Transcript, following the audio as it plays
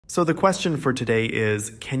So the question for today is,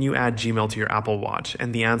 can you add Gmail to your Apple Watch?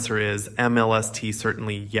 And the answer is MLST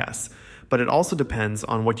certainly yes. But it also depends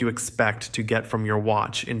on what you expect to get from your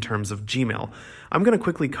watch in terms of Gmail. I'm going to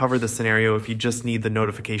quickly cover the scenario if you just need the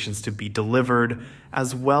notifications to be delivered,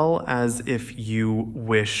 as well as if you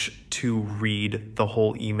wish to read the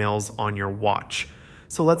whole emails on your watch.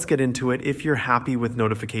 So let's get into it. If you're happy with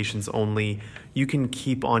notifications only, you can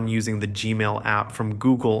keep on using the Gmail app from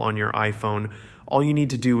Google on your iPhone. All you need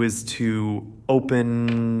to do is to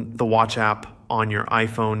open the Watch app on your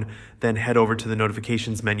iPhone, then head over to the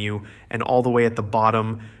notifications menu, and all the way at the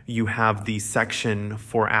bottom, you have the section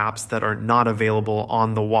for apps that are not available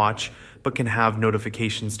on the watch, but can have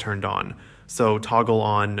notifications turned on. So toggle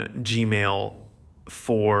on Gmail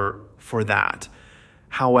for that.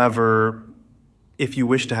 However, if you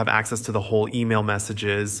wish to have access to the whole email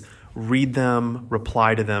messages, read them,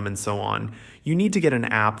 reply to them, and so on, you need to get an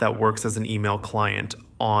app that works as an email client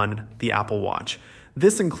on the Apple Watch.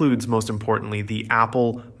 This includes, most importantly, the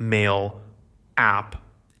Apple Mail app,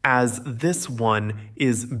 as this one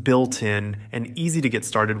is built in and easy to get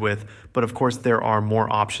started with, but of course there are more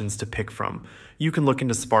options to pick from. You can look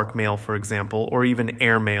into Spark Mail, for example, or even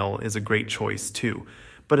AirMail is a great choice too.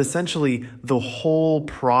 But essentially, the whole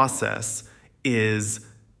process is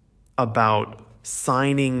about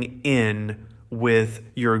signing in with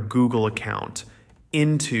your Google account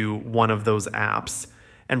into one of those apps.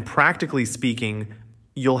 And practically speaking,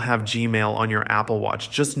 you'll have Gmail on your Apple Watch.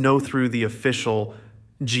 Just know through the official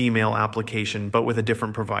Gmail application, but with a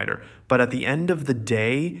different provider. But at the end of the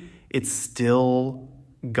day, it's still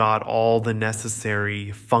got all the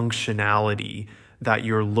necessary functionality that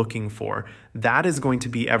you're looking for. That is going to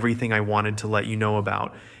be everything I wanted to let you know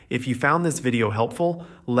about. If you found this video helpful,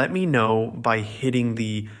 let me know by hitting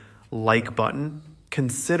the like button.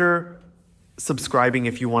 Consider subscribing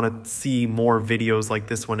if you want to see more videos like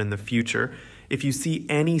this one in the future. If you see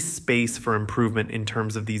any space for improvement in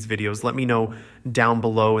terms of these videos, let me know down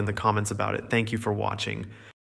below in the comments about it. Thank you for watching.